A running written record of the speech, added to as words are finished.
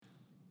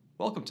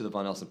Welcome to the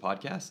Vaughan Nelson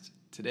Podcast.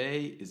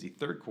 Today is the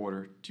third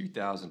quarter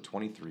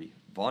 2023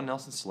 Vaughan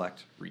Nelson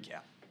Select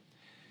Recap.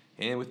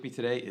 And with me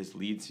today is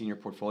Lead Senior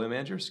Portfolio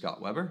Manager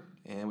Scott Weber.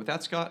 And with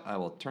that, Scott, I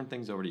will turn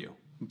things over to you.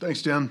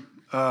 Thanks, Dan.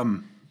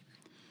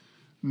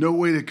 No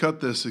way to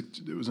cut this.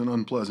 It was an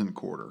unpleasant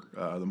quarter.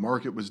 The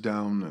market was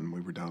down, and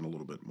we were down a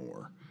little bit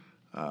more.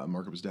 The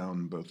market was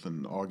down both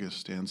in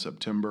August and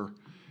September.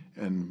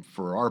 And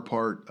for our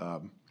part,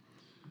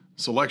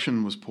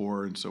 selection was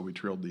poor, and so we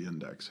trailed the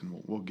index, and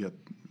we'll get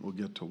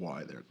to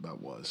why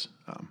that was.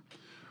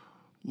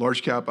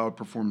 Large cap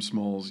outperformed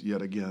smalls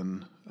yet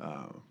again.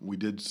 We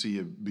did see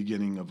a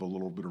beginning of a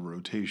little bit of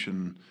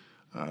rotation.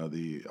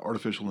 The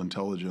artificial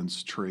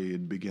intelligence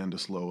trade began to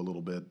slow a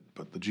little bit,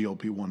 but the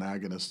GLP-1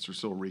 agonists are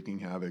still wreaking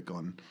havoc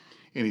on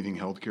anything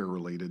healthcare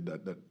related.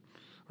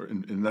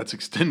 And that's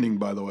extending,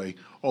 by the way,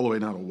 all the way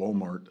down to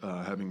Walmart,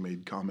 having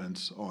made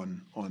comments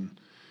on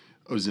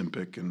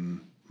Ozempic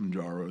and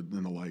Mounjaro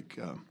and the like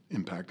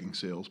impacting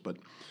sales. But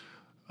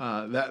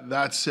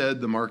that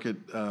said, the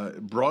market,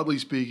 broadly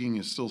speaking,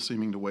 is still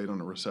seeming to wait on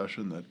a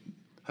recession that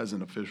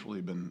hasn't officially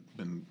been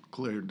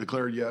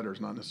declared yet, or is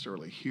not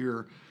necessarily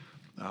here.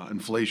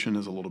 Inflation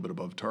is a little bit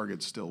above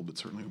target still, but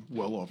certainly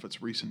well off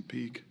its recent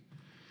peak.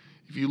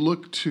 If you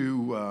look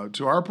to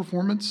our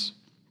performance,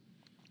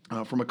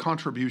 from a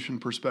contribution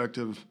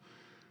perspective,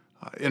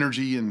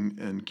 energy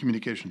and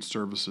communication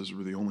services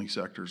were the only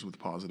sectors with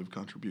positive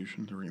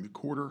contribution during the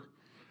quarter.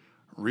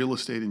 Real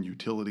estate and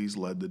utilities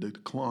led the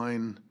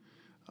decline.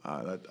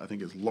 That I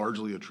think is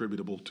largely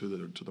attributable to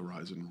the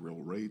rise in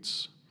real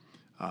rates.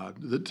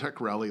 The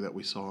tech rally that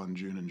we saw in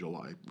June and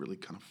July really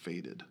kind of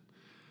faded.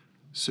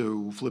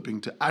 So flipping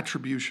to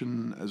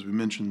attribution, as we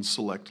mentioned,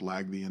 Select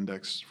lagged the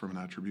index from an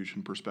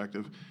attribution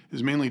perspective,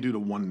 is mainly due to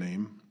one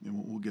name,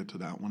 and we'll get to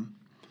that one.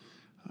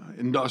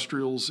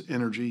 Industrials,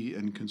 energy,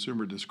 and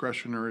consumer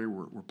discretionary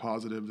were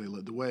positive. They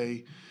led the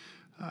way.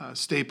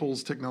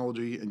 Staples,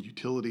 technology, and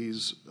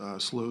utilities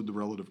slowed the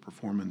relative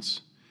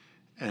performance.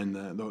 And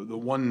the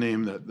one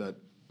name that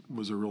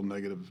was a real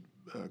negative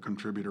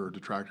contributor or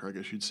detractor, I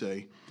guess you'd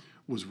say,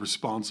 was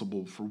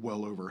responsible for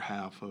well over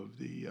half of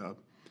the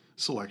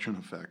selection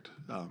effect.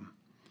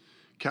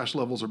 Cash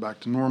levels are back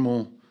to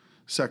normal.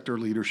 Sector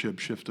leadership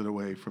shifted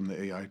away from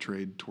the AI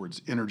trade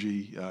towards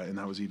energy, and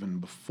that was even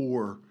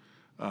before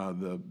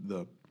the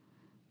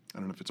I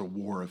don't know if it's a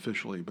war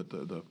officially, but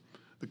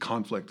the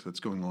conflict that's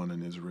going on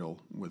in Israel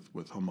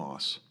with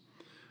Hamas.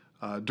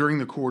 During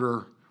the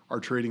quarter, our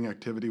trading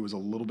activity was a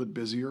little bit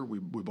busier. We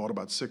bought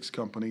about 6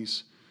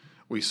 companies.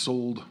 We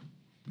sold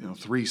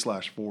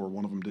 3/4.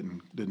 One of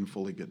them didn't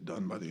fully get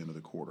done by the end of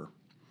the quarter.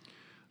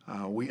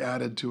 We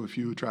added to a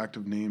few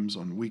attractive names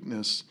on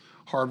weakness,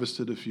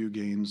 harvested a few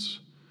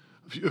gains,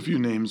 a few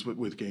names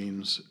with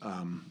gains,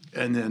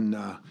 and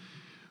then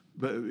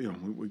but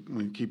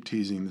we keep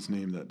teasing this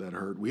name that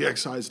hurt. We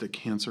excised a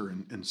cancer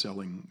in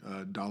selling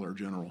Dollar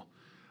General.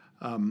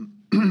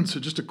 So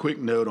just a quick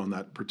note on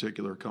that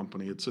particular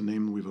company. It's a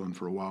name we've owned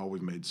for a while.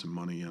 We've made some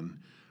money in.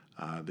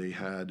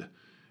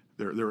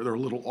 They're a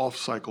little off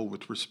cycle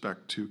with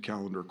respect to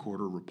calendar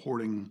quarter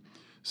reporting.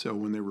 So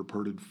when they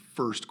reported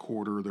first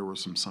quarter, there were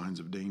some signs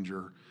of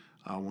danger.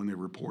 When they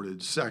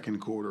reported second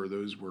quarter,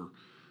 those were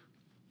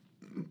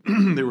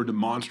they were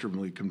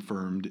demonstrably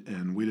confirmed,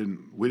 and we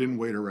didn't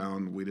wait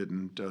around. We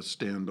didn't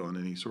stand on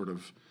any sort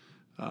of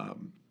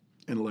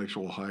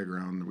intellectual high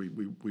ground.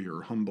 We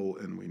are humble,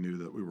 and we knew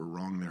that we were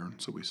wrong there, and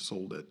so we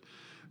sold it.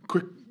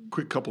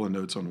 Quick couple of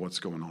notes on what's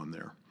going on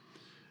there.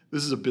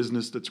 This is a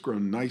business that's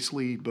grown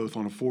nicely, both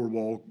on a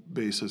four-wall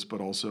basis, but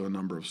also a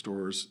number of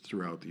stores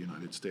throughout the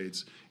United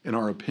States. In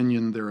our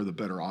opinion, they're the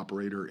better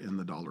operator in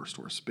the dollar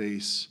store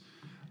space.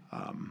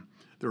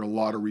 There are a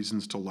lot of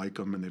reasons to like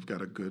them, and they've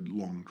got a good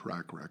long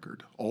track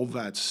record. All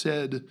that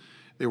said,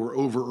 they were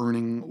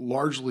over-earning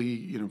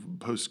largely,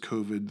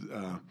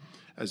 post-COVID,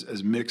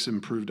 as mix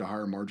improved to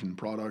higher margin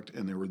product,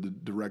 and they were the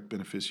direct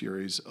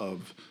beneficiaries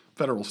of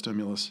federal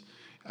stimulus.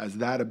 As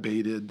that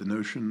abated, the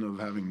notion of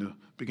having to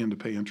begin to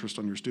pay interest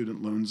on your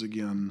student loans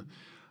again,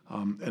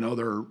 and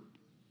other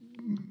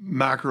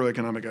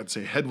macroeconomic, I'd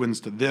say, headwinds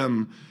to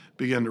them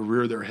began to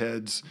rear their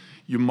heads.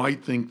 You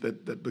might think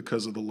that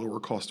because of the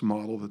lower cost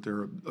model that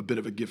they're a bit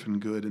of a giffen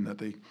good and that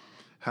they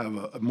have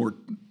a more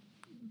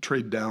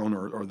trade down,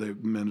 or the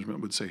management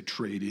would say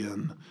trade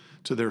in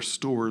to their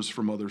stores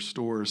from other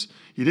stores.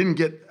 You didn't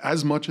get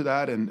as much of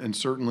that, and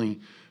certainly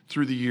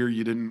through the year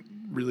you didn't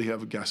really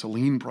have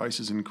gasoline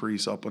prices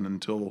increase up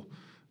until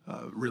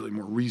really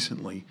more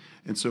recently.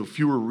 And so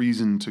fewer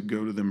reason to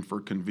go to them for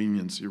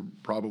convenience. You're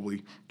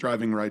probably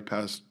driving right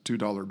past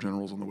 $2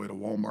 Generals on the way to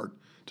Walmart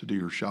to do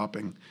your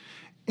shopping.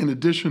 In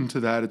addition to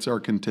that, it's our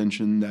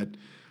contention that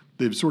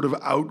they've sort of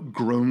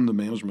outgrown the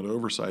management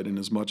oversight in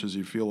as much as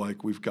you feel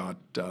like we've got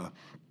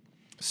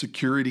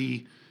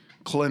security,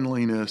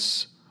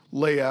 cleanliness,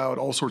 layout,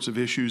 all sorts of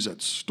issues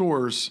at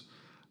stores.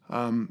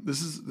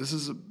 This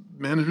is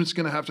management's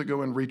going to have to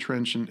go and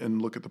retrench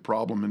and look at the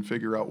problem and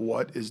figure out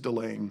what is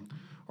delaying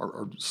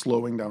or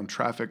slowing down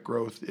traffic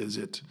growth. Is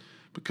it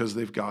because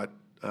they've got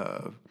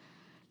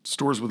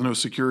stores with no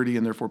security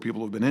and therefore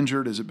people have been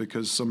injured? Is it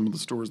because some of the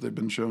stores they've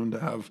been shown to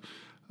have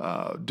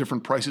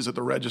different prices at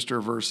the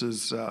register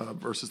versus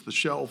the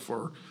shelf,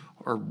 or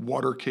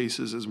water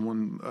cases, as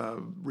one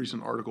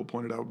recent article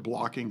pointed out,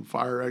 blocking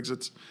fire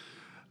exits?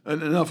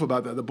 And enough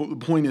about that. The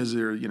point is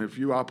there, if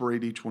you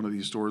operate each one of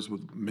these stores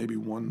with maybe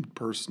one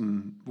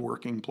person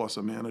working plus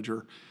a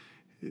manager,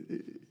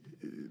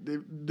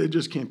 they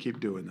just can't keep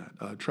doing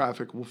that.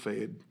 Traffic will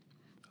fade,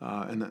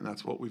 and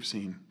that's what we've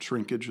seen.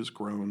 Shrinkage has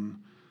grown.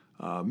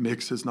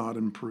 Mix has not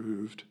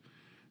improved.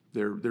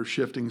 They're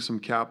shifting some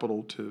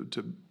capital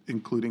to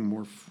including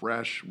more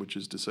fresh, which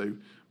is to say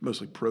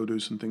mostly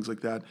produce and things like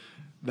that.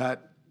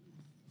 That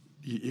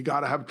you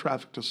got to have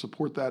traffic to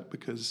support that,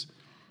 because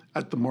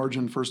at the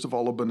margin, first of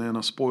all, a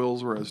banana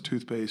spoils, whereas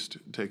toothpaste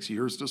takes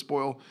years to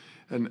spoil,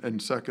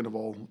 and second of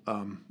all,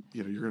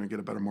 you're going to get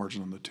a better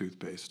margin on the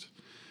toothpaste.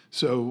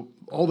 So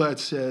all that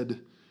said,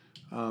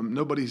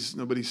 nobody's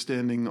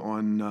standing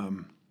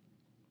on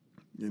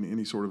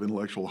any sort of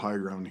intellectual high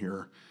ground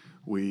here.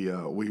 We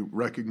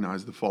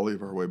recognize the folly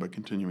of our way by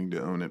continuing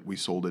to own it. We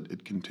sold it.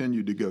 It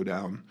continued to go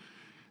down.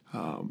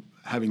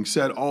 Having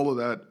said all of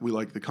that, we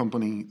like the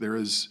company. There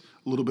is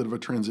a little bit of a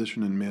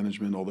transition in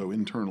management, although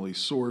internally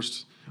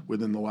sourced.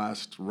 Within the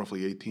last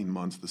roughly 18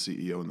 months, the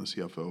CEO and the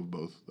CFO have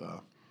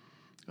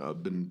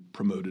both been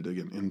promoted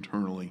again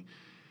internally.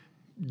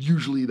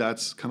 Usually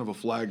that's kind of a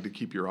flag to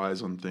keep your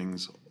eyes on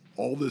things.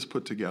 All this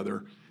put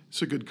together,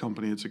 it's a good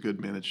company. It's a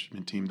good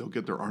management team. They'll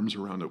get their arms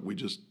around it. We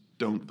just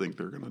don't think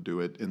they're going to do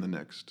it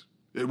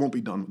it won't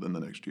be done within the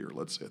next year,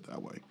 let's say it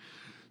that way.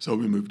 So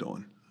we moved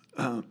on.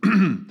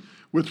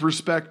 With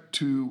respect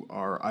to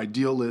our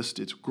ideal list,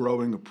 it's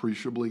growing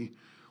appreciably.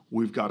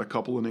 We've got a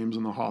couple of names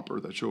in the hopper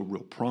that show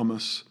real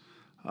promise.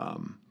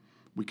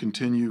 We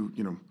continue,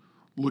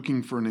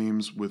 looking for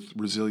names with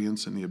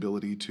resilience and the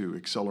ability to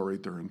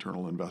accelerate their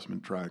internal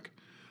investment track.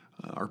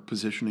 Our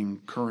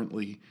positioning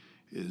currently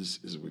is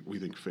we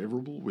think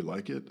favorable. We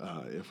like it.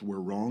 If we're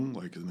wrong,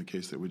 like in the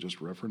case that we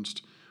just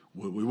referenced,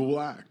 we will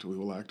act. We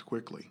will act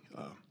quickly.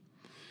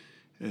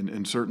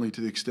 And certainly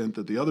to the extent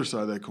that the other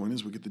side of that coin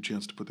is we get the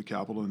chance to put the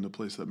capital into a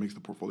place that makes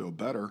the portfolio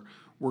better,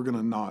 we're going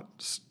to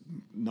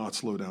not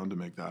slow down to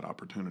make that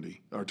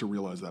opportunity, or to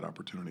realize that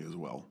opportunity as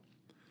well.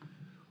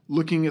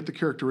 Looking at the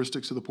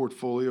characteristics of the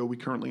portfolio, we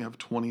currently have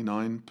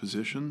 29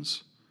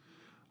 positions.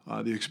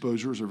 The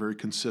exposures are very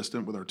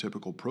consistent with our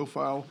typical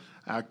profile.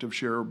 Active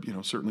share,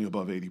 certainly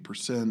above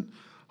 80%.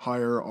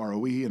 Higher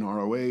ROE and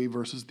ROA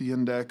versus the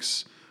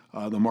index.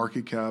 The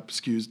market cap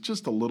skews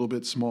just a little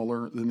bit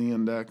smaller than the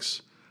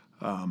index.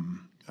 I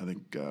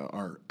think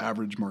our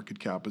average market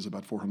cap is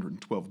about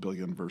 $412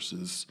 billion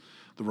versus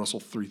the Russell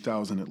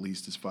 3000 at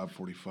least is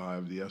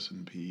 $545. The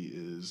S&P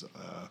is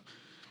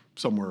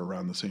somewhere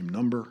around the same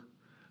number.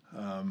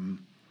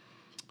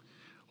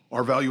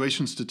 Our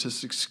valuation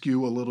statistics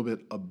skew a little bit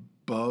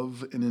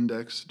above an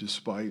index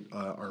despite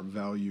our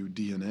value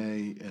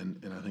DNA,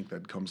 and I think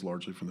that comes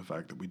largely from the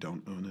fact that we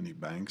don't own any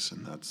banks,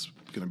 and that's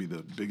going to be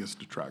the biggest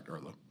detractor,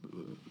 or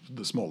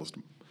the smallest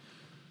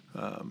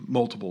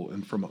multiple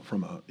and from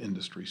a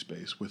industry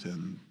space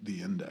within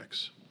the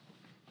index.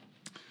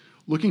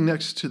 Looking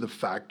next to the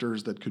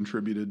factors that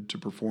contributed to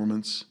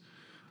performance,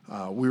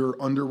 we were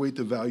underweight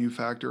the value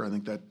factor. I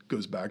think that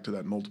goes back to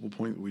that multiple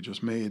point that we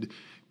just made.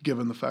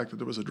 Given the fact that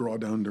there was a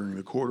drawdown during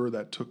the quarter,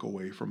 that took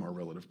away from our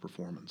relative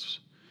performance.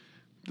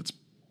 That's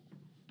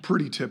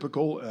pretty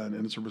typical, and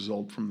it's a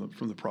result from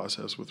the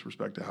process with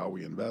respect to how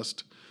we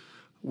invest.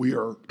 We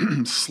are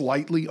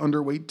slightly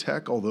underweight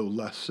tech, although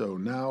less so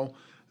now.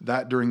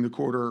 That during the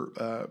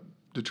quarter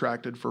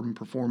detracted from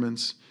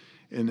performance,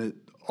 and it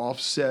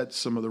offset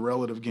some of the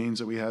relative gains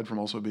that we had from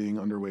also being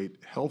underweight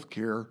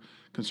healthcare,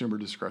 consumer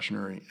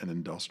discretionary, and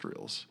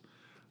industrials.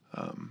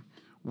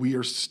 We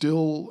are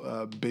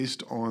still,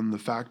 based on the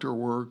factor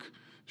work,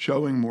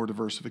 showing more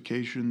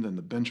diversification than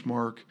the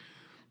benchmark.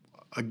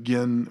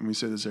 Again, and we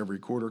say this every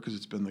quarter because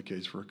it's been the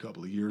case for a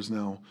couple of years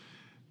now,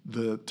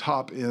 the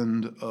top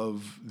end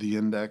of the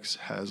index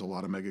has a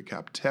lot of mega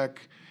cap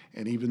tech,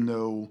 and even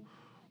though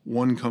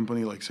one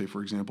company, like say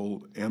for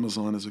example,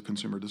 Amazon is a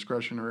consumer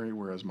discretionary,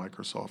 whereas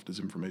Microsoft is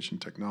information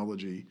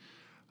technology,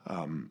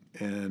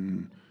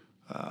 and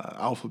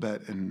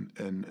Alphabet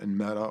and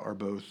Meta are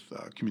both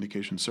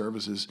communication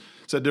services.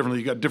 Said differently,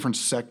 you've got different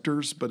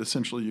sectors, but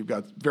essentially you've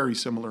got very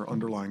similar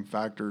underlying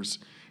factors,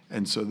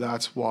 and so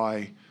that's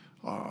why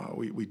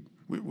we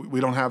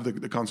don't have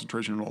the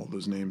concentration in all of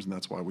those names, and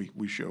that's why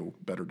we show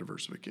better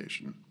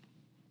diversification.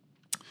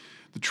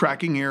 The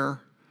tracking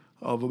error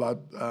of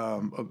about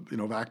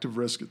of active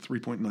risk at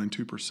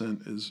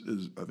 3.92%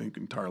 is I think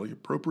entirely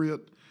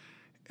appropriate,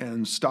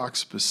 and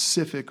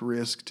stock-specific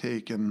risk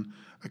taken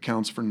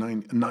accounts for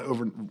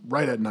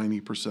right at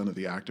 90% of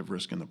the active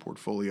risk in the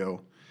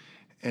portfolio.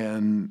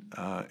 And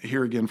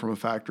here again, from a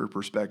factor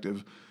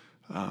perspective,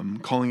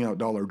 calling out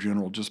Dollar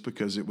General just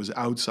because it was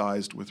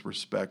outsized with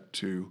respect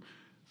to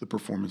the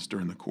performance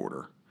during the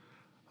quarter.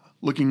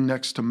 Looking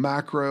next to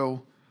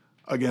macro,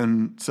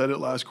 again, said it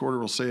last quarter,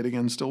 we'll say it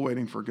again, still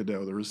waiting for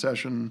Godot. The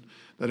recession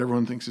that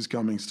everyone thinks is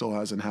coming still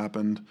hasn't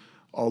happened.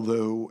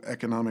 although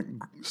economic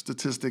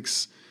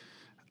statistics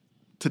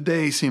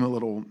today seem a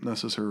little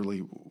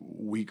necessarily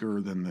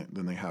weaker than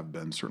they have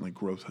been. Certainly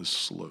growth has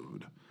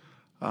slowed.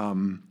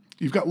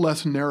 You've got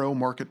less narrow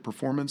market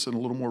performance and a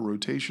little more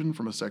rotation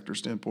from a sector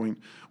standpoint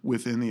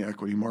within the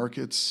equity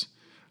markets.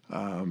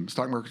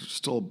 Stock markets are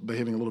still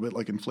behaving a little bit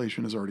like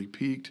inflation has already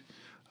peaked.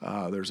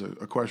 There's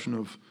a question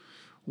of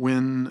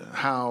when,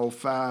 how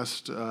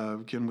fast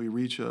can we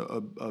reach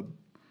a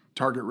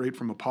target rate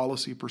from a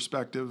policy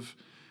perspective.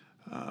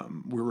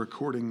 We're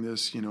recording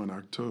this, in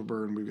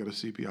October, and we've got a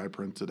CPI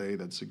print today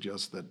that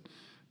suggests that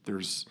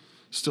there's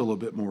still a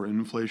bit more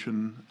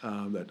inflation,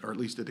 or at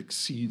least it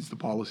exceeds the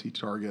policy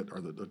target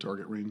or the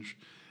target range.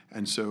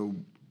 And so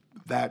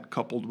that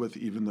coupled with,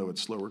 even though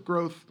it's slower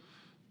growth,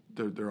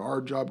 there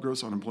are job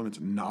growth, unemployment's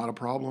not a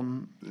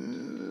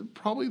problem.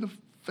 Probably the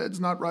Fed's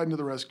not riding to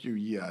the rescue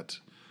yet,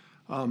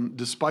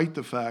 despite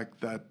the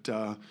fact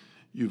that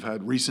you've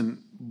had recent,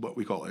 what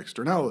we call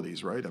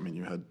externalities, right? I mean,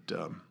 you had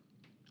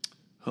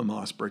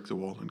Hamas break the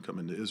wall and come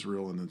into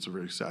Israel, and it's a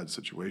very sad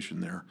situation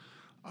there.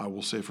 I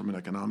will say from an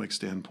economic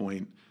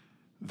standpoint,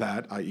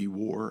 that, i.e.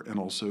 war, and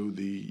also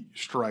the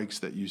strikes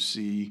that you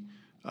see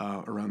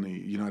around the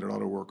United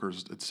Auto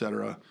Workers, et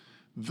cetera,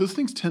 those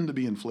things tend to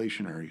be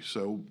inflationary.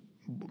 So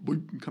we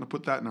kind of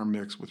put that in our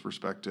mix with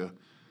respect to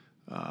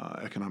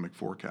economic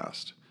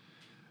forecast.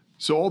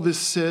 So all this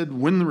said,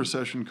 when the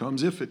recession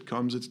comes, if it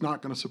comes, it's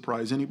not going to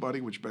surprise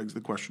anybody, which begs the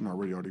question, are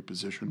we already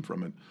positioned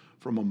from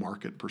a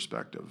market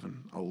perspective?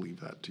 And I'll leave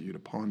that to you to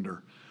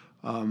ponder.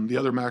 The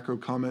other macro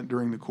comment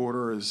during the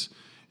quarter is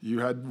you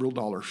had real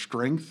dollar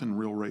strength and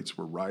real rates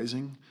were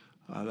rising.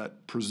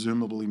 That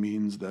presumably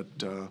means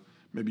that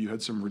maybe you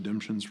had some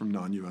redemptions from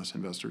non-U.S.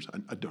 investors.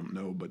 I don't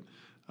know, but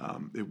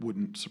it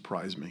wouldn't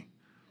surprise me.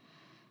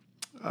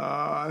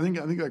 I think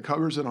that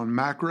covers it on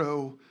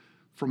macro.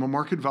 From a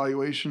market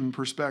valuation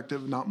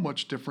perspective, not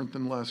much different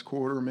than last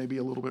quarter, maybe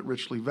a little bit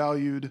richly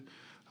valued.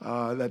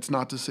 That's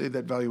not to say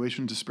that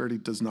valuation disparity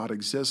does not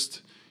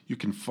exist. You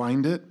can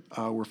find it.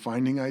 We're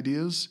finding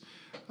ideas.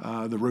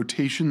 The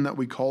rotation that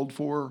we called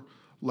for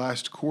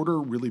last quarter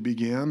really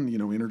began.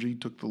 Energy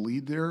took the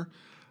lead there.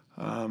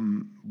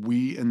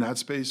 We, in that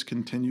space,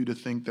 continue to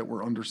think that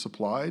we're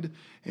undersupplied.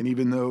 And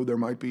even though there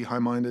might be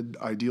high-minded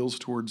ideals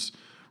towards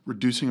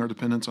reducing our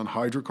dependence on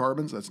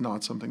hydrocarbons, that's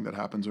not something that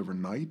happens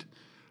overnight.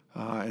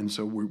 And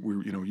so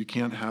you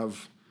can't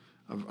have,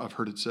 I've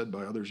heard it said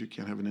by others, you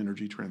can't have an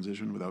energy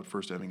transition without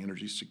first having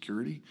energy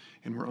security,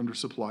 and we're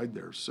undersupplied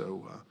there.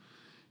 So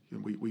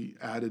we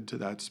added to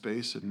that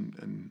space,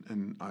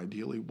 and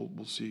ideally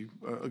we'll see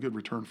a good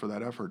return for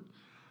that effort.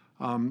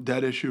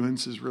 Debt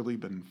issuance has really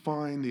been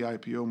fine. The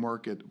IPO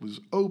market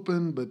was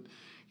open, but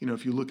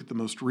if you look at the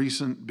most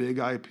recent big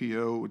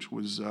IPO, which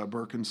was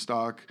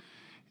Birkenstock,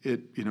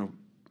 it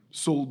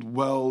sold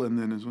well, and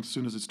then as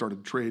soon as it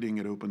started trading,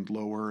 it opened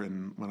lower.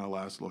 And when I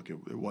last looked,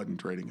 it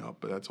wasn't trading up,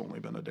 but that's only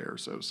been a day or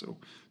so. So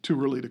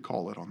too early to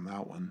call it on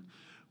that one.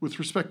 With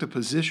respect to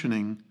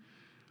positioning,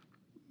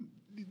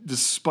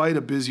 despite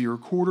a busier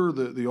quarter,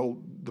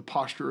 the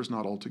posture is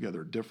not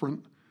altogether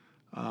different.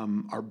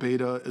 Our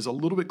beta is a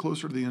little bit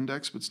closer to the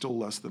index, but still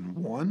less than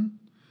 1.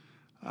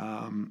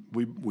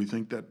 We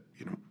think that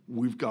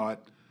we've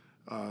got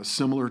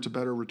similar to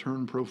better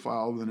return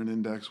profile than an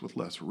index with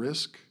less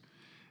risk.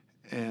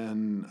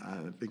 And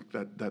I think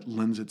that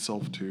lends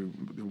itself to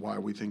why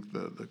we think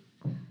the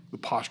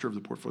posture of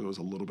the portfolio is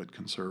a little bit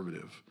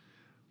conservative.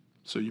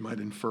 So you might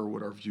infer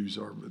what our views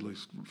are, at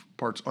least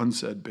parts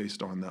unsaid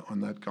based on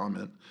that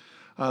comment.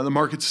 The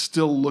market's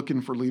still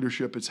looking for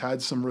leadership. It's had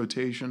some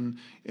rotation.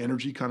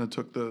 Energy kind of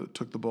took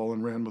the ball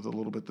and ran with it a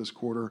little bit this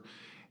quarter.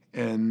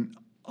 And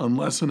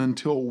unless and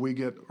until we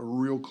get a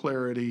real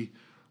clarity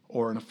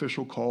or an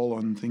official call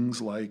on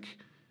things like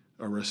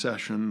a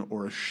recession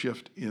or a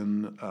shift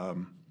in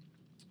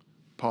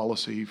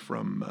policy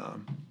from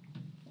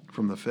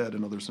the Fed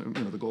and others,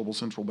 the global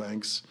central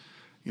banks.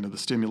 The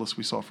stimulus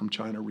we saw from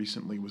China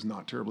recently was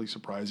not terribly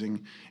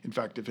surprising. In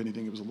fact, if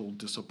anything, it was a little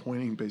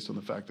disappointing based on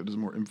the fact that it is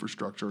more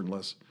infrastructure and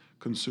less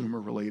consumer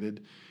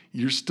related.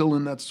 You're still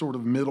in that sort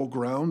of middle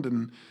ground,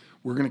 and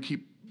we're going to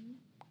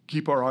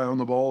keep our eye on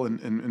the ball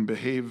and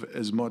behave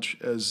as much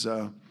as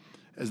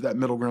that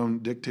middle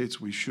ground dictates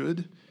we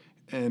should.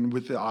 And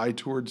with the eye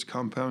towards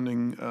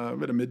compounding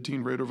at a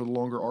mid-teen rate over the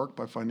longer arc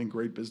by finding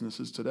great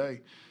businesses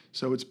today.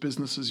 So it's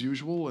business as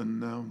usual,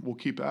 and we'll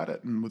keep at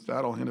it. And with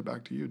that, I'll hand it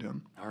back to you,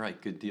 Dan. All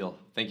right, good deal.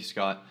 Thank you,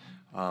 Scott.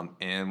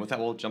 And with that,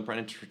 we'll jump right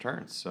into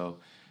returns. So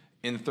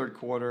in the third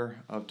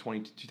quarter of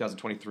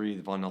 2023,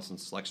 the Vaughan Nelson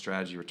Select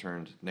Strategy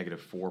returned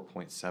negative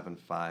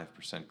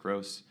 4.75%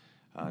 gross,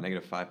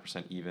 negative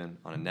 5% even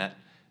on a net.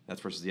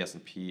 That's versus the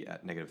S&P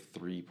at negative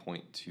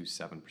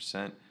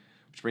 3.27%.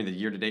 Which brings the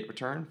year-to-date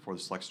return for the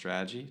Select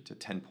Strategy to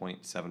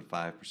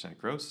 10.75%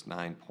 gross,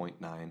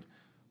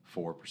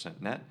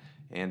 9.94% net,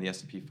 and the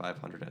S&P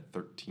 500 at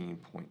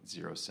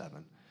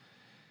 13.07.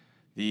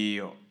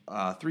 The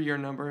 3-year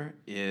number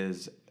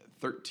is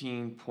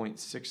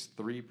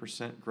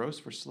 13.63% gross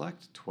for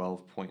Select,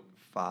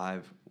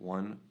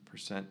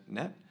 12.51%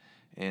 net,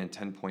 and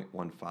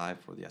 10.15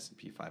 for the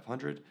S&P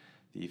 500.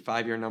 The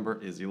 5-year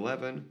number is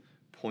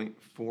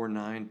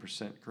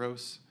 11.49%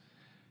 gross,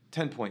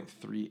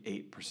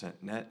 10.38%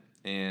 net,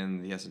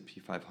 and the S&P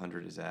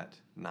 500 is at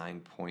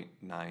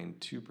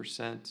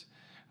 9.92%.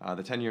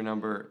 The 10-year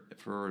number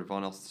for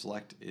Vaughan Nelson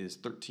Select is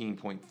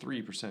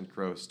 13.3%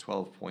 gross,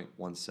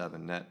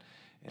 12.17 net,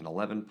 and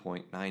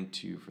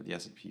 11.92 for the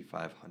S&P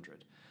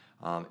 500.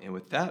 And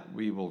with that,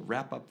 we will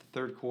wrap up the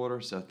third quarter.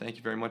 So thank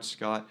you very much,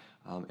 Scott,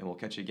 and we'll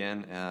catch you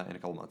again in a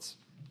couple months.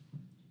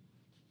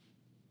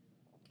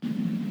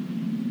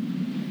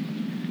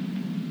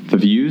 The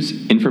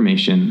views,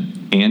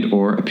 information,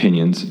 and/or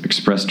opinions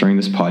expressed during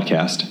this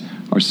podcast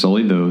are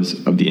solely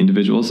those of the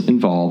individuals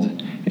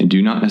involved and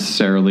do not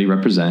necessarily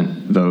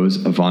represent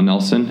those of Vaughan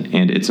Nelson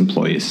and its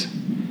employees.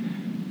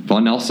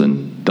 Vaughan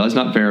Nelson does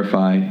not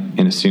verify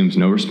and assumes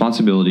no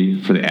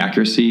responsibility for the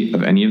accuracy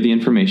of any of the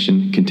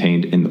information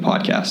contained in the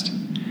podcast.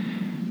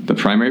 The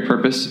primary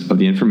purpose of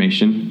the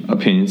information,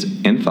 opinions,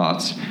 and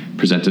thoughts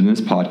presented in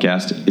this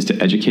podcast is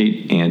to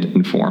educate and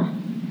inform.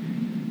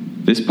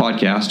 This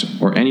podcast,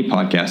 or any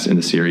podcast in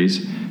the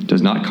series,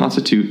 does not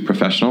constitute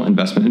professional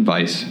investment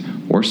advice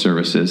or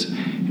services,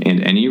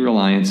 and any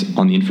reliance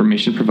on the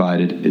information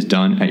provided is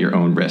done at your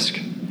own risk.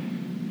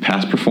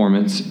 Past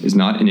performance is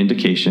not an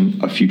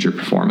indication of future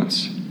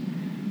performance.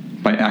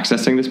 By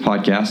accessing this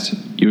podcast,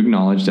 you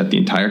acknowledge that the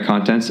entire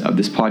contents of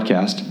this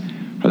podcast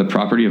are the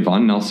property of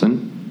Vaughan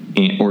Nelson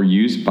or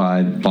used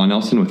by Vaughan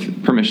Nelson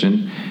with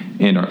permission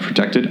and are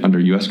protected under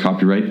U.S.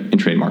 copyright and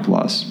trademark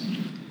laws.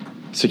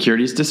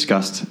 Securities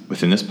discussed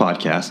within this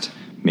podcast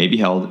may be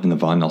held in the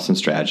Vaughan Nelson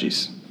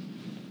strategies.